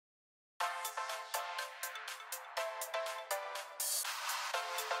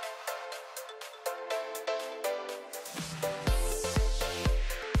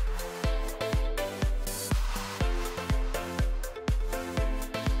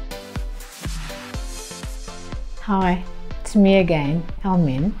Hi, it's me again,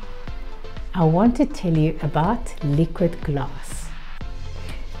 Elmin. I want to tell you about liquid glass.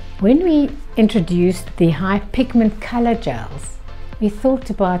 When we introduced the high pigment color gels, we thought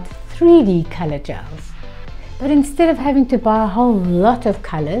about 3D color gels. But instead of having to buy a whole lot of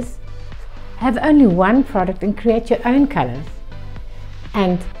colors, have only one product and create your own colors.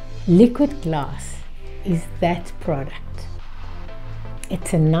 And liquid glass is that product.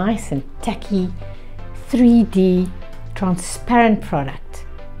 It's a nice and tacky 3D transparent product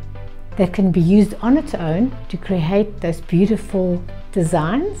that can be used on its own to create those beautiful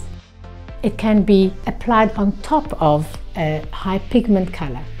designs. It can be applied on top of a high pigment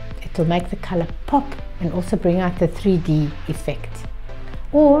color. It will make the color pop and also bring out the 3D effect.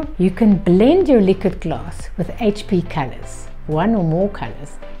 Or you can blend your liquid glass with HB colors, one or more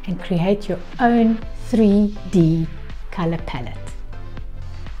colors, and create your own 3D color palette.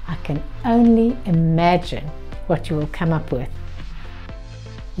 I can only imagine what you will come up with.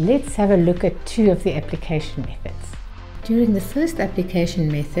 Let's have a look at two of the application methods. During the first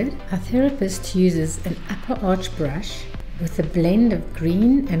application method, our therapist uses an upper arch brush with a blend of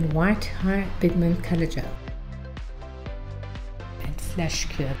green and white high pigment color gel and flash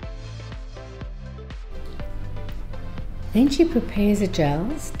cure. Then she prepares the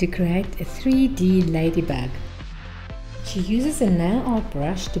gels to create a 3D ladybug. She uses a nail art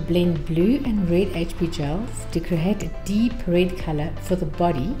brush to blend blue and red HB gels to create a deep red color for the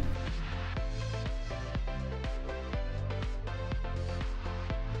body.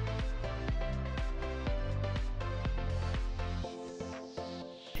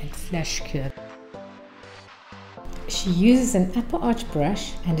 And flash cure. She uses an upper arch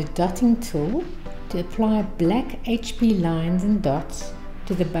brush and a dotting tool to apply black HB lines and dots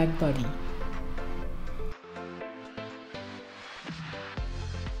to the bug body.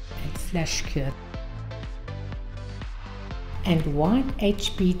 Flash cure. And white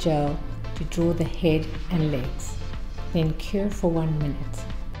HB gel to draw the head and legs. Then cure for 1 minute.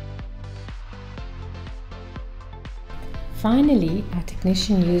 Finally, our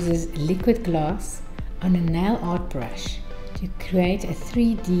technician uses liquid glass on a nail art brush to create a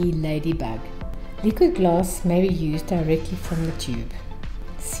 3D ladybug. Liquid glass may be used directly from the tube.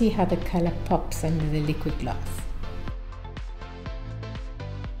 See how the color pops under the liquid glass.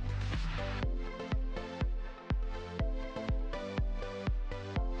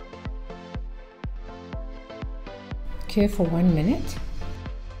 Cure for 1 minute.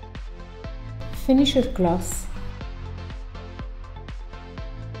 Finish with gloss.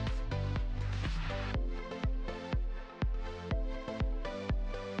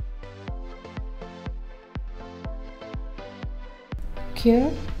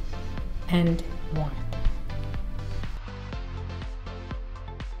 Cure and wipe.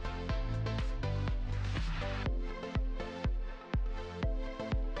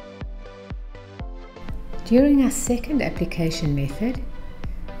 During our second application method,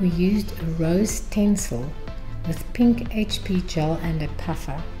 we used a rose stencil with pink HB gel and a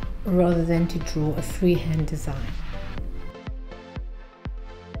puffer rather than to draw a freehand design.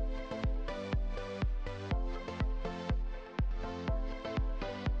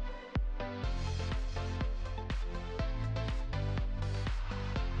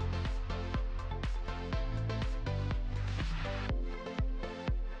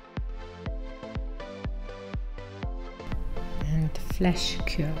 And flash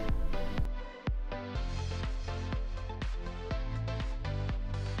cure.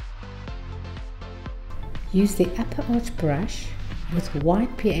 Use the upper arch brush with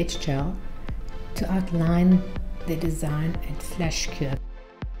white pH gel to outline the design and flash cure.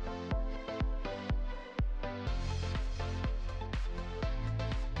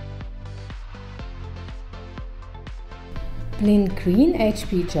 Blend green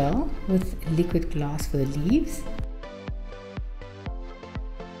HB gel with liquid glass for the leaves.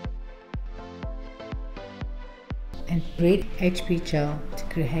 And red HB gel to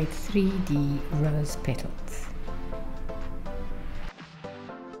create 3D rose petals.